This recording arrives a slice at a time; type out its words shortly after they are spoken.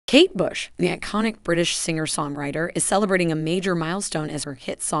Kate Bush, the iconic British singer-songwriter, is celebrating a major milestone as her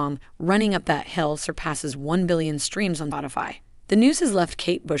hit song, Running Up That Hill, surpasses 1 billion streams on Spotify. The news has left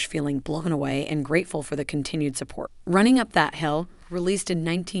Kate Bush feeling blown away and grateful for the continued support. Running Up That Hill, released in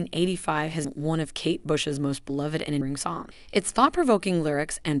 1985, has one of Kate Bush's most beloved and enduring songs. Its thought-provoking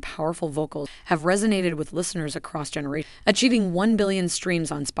lyrics and powerful vocals have resonated with listeners across generations. Achieving 1 billion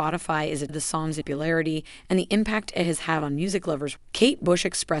streams on Spotify is the song's popularity and the impact it has had on music lovers. Kate Bush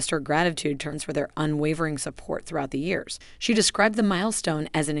expressed her gratitude for their unwavering support throughout the years. She described the milestone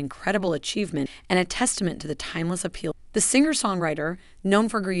as an incredible achievement and a testament to the timeless appeal. The singer-songwriter, known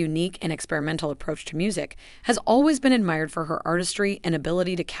for her unique and experimental approach to music, has always been admired for her artistry and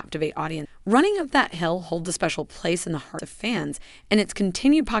ability to captivate audiences. Running Up That Hill holds a special place in the hearts of fans, and its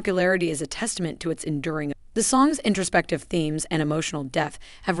continued popularity is a testament to its enduring. The song's introspective themes and emotional depth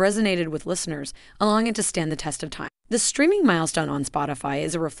have resonated with listeners, allowing it to stand the test of time. The streaming milestone on Spotify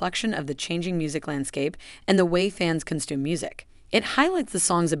is a reflection of the changing music landscape and the way fans consume music. It highlights the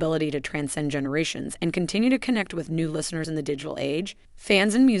song's ability to transcend generations and continue to connect with new listeners in the digital age.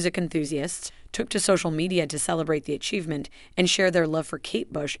 Fans and music enthusiasts took to social media to celebrate the achievement and share their love for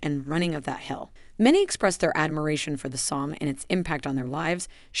Kate Bush and Running Up That Hill. Many expressed their admiration for the song and its impact on their lives,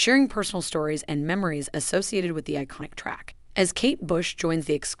 sharing personal stories and memories associated with the iconic track. As Kate Bush joins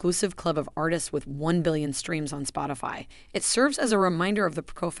the exclusive club of artists with 1 billion streams on Spotify, it serves as a reminder of the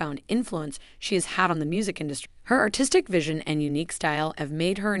profound influence she has had on the music industry. Her artistic vision and unique style have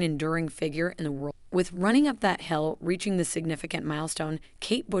made her an enduring figure in the world. With Running Up That Hill reaching this significant milestone,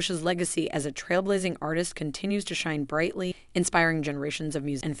 Kate Bush's legacy as a trailblazing artist continues to shine brightly, inspiring generations of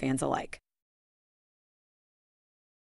music and fans alike.